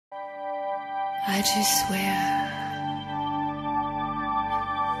I just swear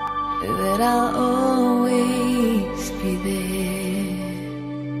that I'll always be there.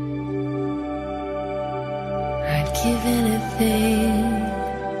 I'd give anything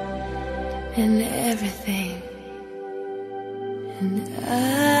and everything, and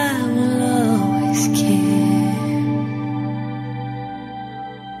I will always care.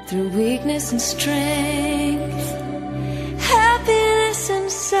 Through weakness and strength, happiness and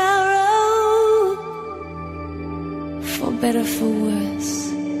sorrow, for better, for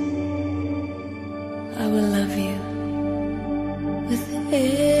worse, I will love you with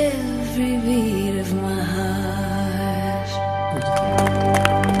every beat of my heart.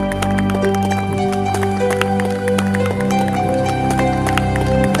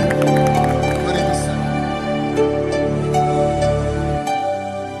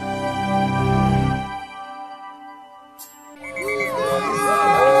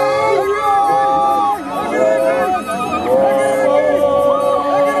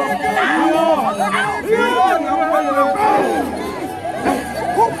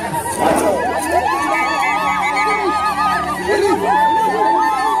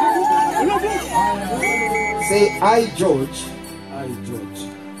 Say, I, George,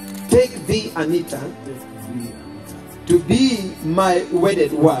 take thee, Anita, to be my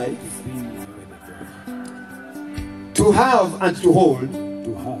wedded wife, to have and to hold.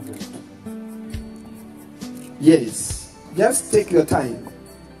 Yes, just take your time.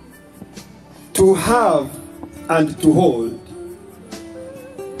 To have and to hold.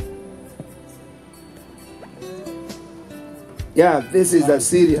 Yeah, this is a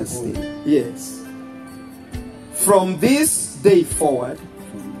serious thing. Yes. From this day forward,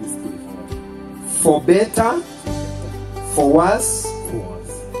 for better, for worse,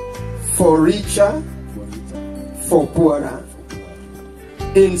 for richer, for poorer,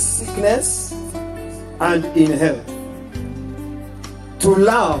 in sickness and in health, to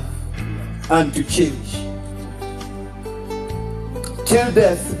love and to change, till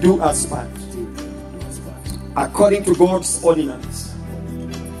death do us part, according to God's ordinance.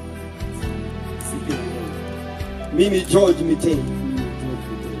 Mimi George Miteni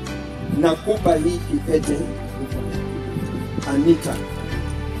nakupa hii kipete Anita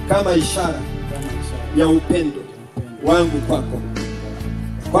kama ishara ya upendo wangu kwako,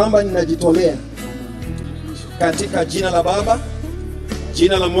 kwamba ninajitolea katika jina la Baba,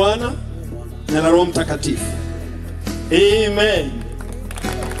 jina la Mwana na la Roho Mtakatifu. Amen.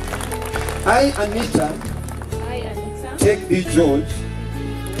 I, Anita, take thee, George,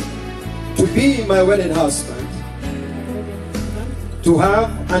 to be my wedded husband, to have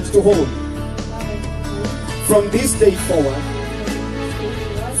and to hold, from this day forward,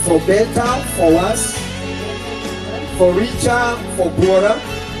 for better, for worse, for richer, for poorer,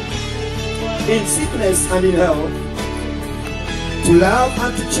 in sickness and in health, to love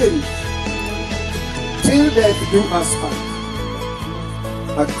and to change, till death do us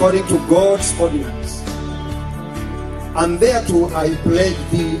part, according to God's ordinance. And thereto I pledge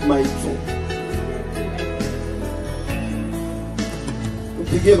thee my troth.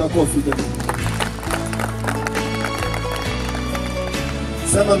 Pigie makofi jamani.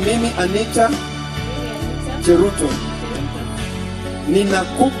 Sema, mimi Anita Cheruto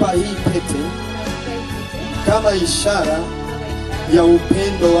ninakupa hii pete kama ishara ya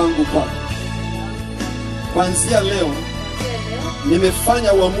upendo wangu kwako. Kuanzia leo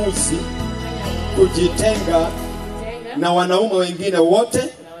nimefanya uamuzi kujitenga na wanaume wengine wote,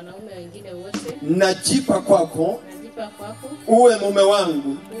 najipa kwako uwe mume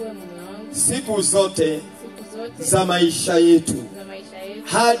wangu siku zote za maisha yetu,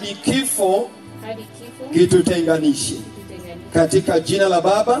 hadi kifo kitutenganishe, katika jina la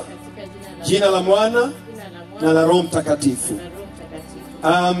Baba, jina la Mwana na la Roho Mtakatifu.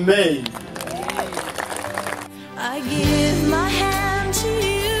 Amen. I give my hand to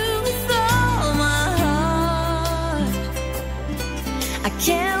you with all my heart. I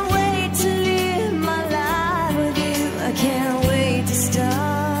can't wait to live my life with you. I can't wait to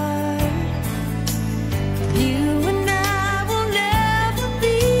start. You and I will never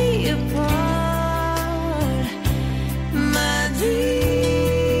be apart. My dreams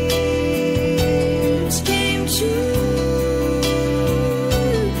came true.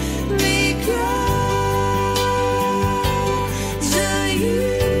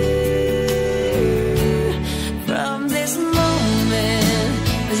 From this moment,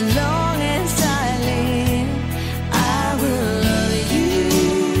 there's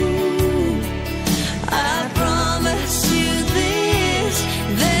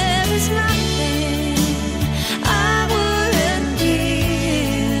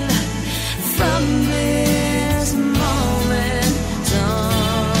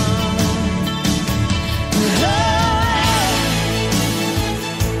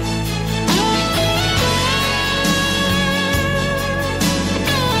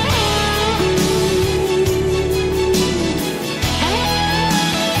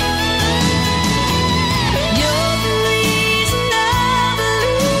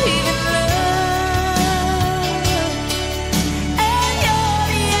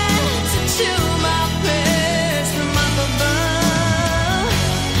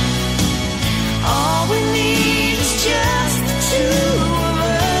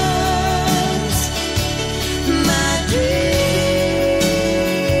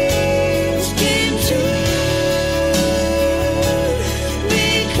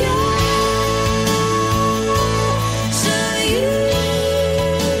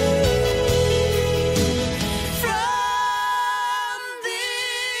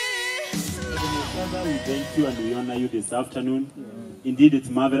Father, we thank you and we honor you this afternoon. Indeed, it's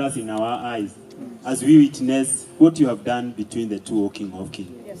marvelous in our eyes as we witness what you have done between the two, O King of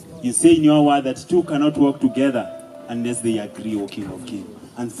Kings. You say in your word that two cannot walk together unless they agree, O King of Kings.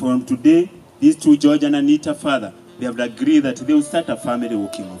 And from today, these two, George and Anita, Father, they have agreed that they will start a family, O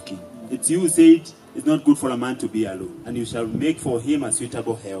King of Kings. It's you who said it's not good for a man to be alone, and you shall make for him a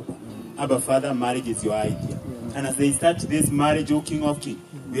suitable helper. Abba, Father, marriage is your idea. And as they start this marriage, O King of Kings,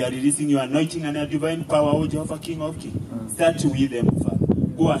 we are releasing your anointing and your divine power, O Jehovah, King of Kings. Start with them, Father.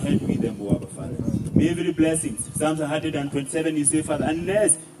 Go ahead with them, O Abba, Father. May every blessing, Psalms 127, you say, Father,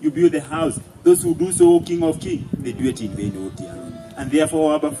 unless you build the house, those who do so, O King of Kings, they do it in vain, O dear. And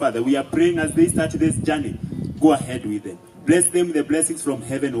therefore, O Abba, Father, we are praying as they start this journey, go ahead with them. Bless them with the blessings from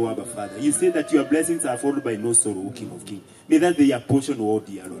heaven, O Abba, Father. You say that your blessings are followed by no sorrow, O King of Kings. May that be your portion, O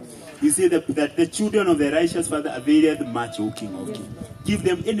dear Lord. You say that the children of the righteous, Father, availeth much, O King of Kings. Give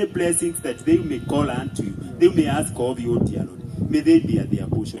them any blessings that they may call unto you. They may ask of you, O dear Lord. May they be at their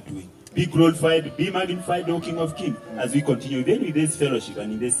portion doing. Be glorified, be magnified, O King of Kings, as we continue then with this fellowship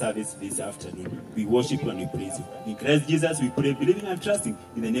and in this service this afternoon. We worship you and we praise you. In Christ Jesus we pray, believing and trusting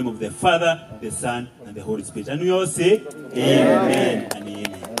in the name of the Father, the Son, and the Holy Spirit. And we all say, Amen and Amen.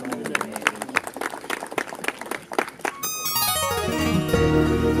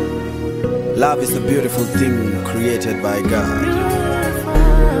 Love is a beautiful thing created by God.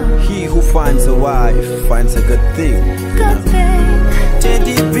 He who finds a wife finds a good thing.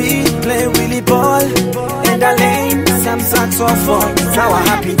 JDB play Willie ball in the lane. Some saxophone, it's our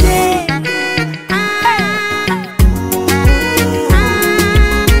happy day.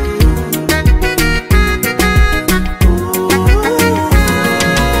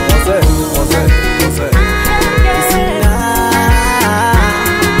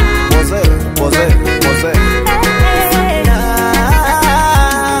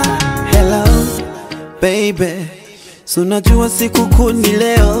 Baby, so najua siku kuu ni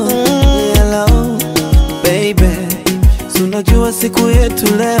leo. Hello, baby, so najua siku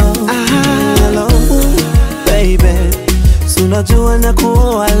yetu leo. Hello, baby, so najua na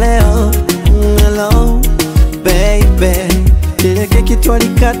kuoa leo. Hello, baby, ile keki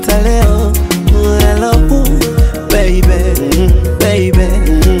twalikata leo. Hello, baby, baby,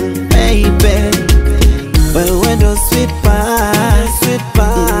 baby, wewe ndo sweet pie, sweet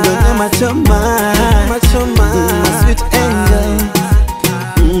pie, ndo machoma. My sweet angel,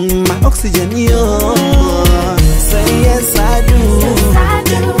 my oxygen, yo. Say yes I do, yes, I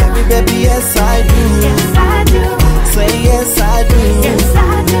do. Baby, baby, yes I do, Yes, I do. Say yes I do, Yes, I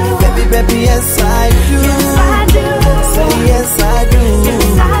do. Baby, baby, yes I do, Yes, I do. Say yes I do,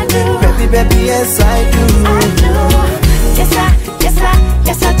 Yes, I do. Baby, baby, yes I do, I do. Yes, I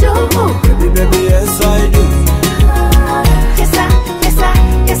do. Baby, baby, yes I do, Yes,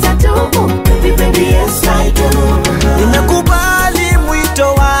 I do. Baby, baby, yes I do. Nimekubali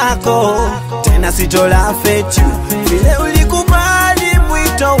mwito wako, tena sitola fetu. Vile ulikubali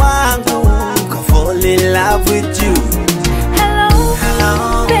mwito wangu, I fall in love with you. Hello,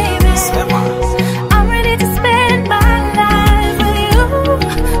 baby. I'm ready to spend my life with you,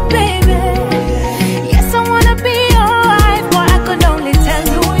 baby. Yes, I wanna be your wife, but I could only tell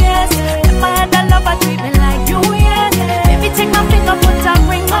you yes. If I had a lover treat me like you, yes. Baby, take my finger, put a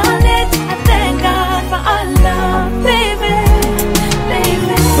ring on it. I thank God for our love, baby,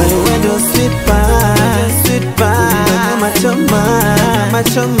 baby. My window sweet pie, sweet pie, machoma,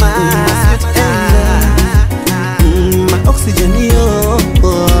 machoma, sweet angel, my oxygen, yo.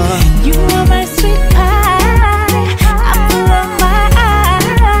 You are my sweet pie, apple of my eye,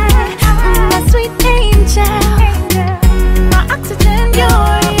 my sweet angel, my oxygen, yo.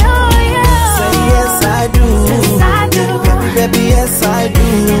 Say yes I do, Yes, I do. Baby, baby, yes I do,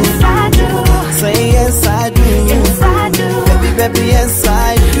 Yes, I do. Say yes I do, Yes, I do. Baby, baby, yes I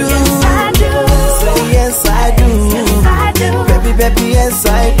do, Yes, I do. Say yes I do, Yes, I do. Baby, baby, yes I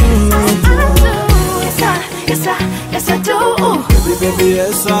do, Yes, I do. Baby, baby,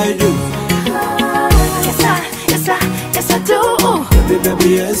 yes I do, Yes, I do. Baby, baby,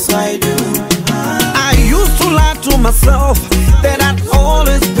 yes I do. I used to lie to myself that I'd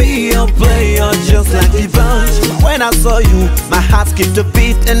always be a player just like the bunch. But when I saw you, my heart skipped a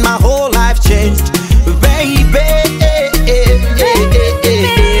beat and my whole life changed. Baby,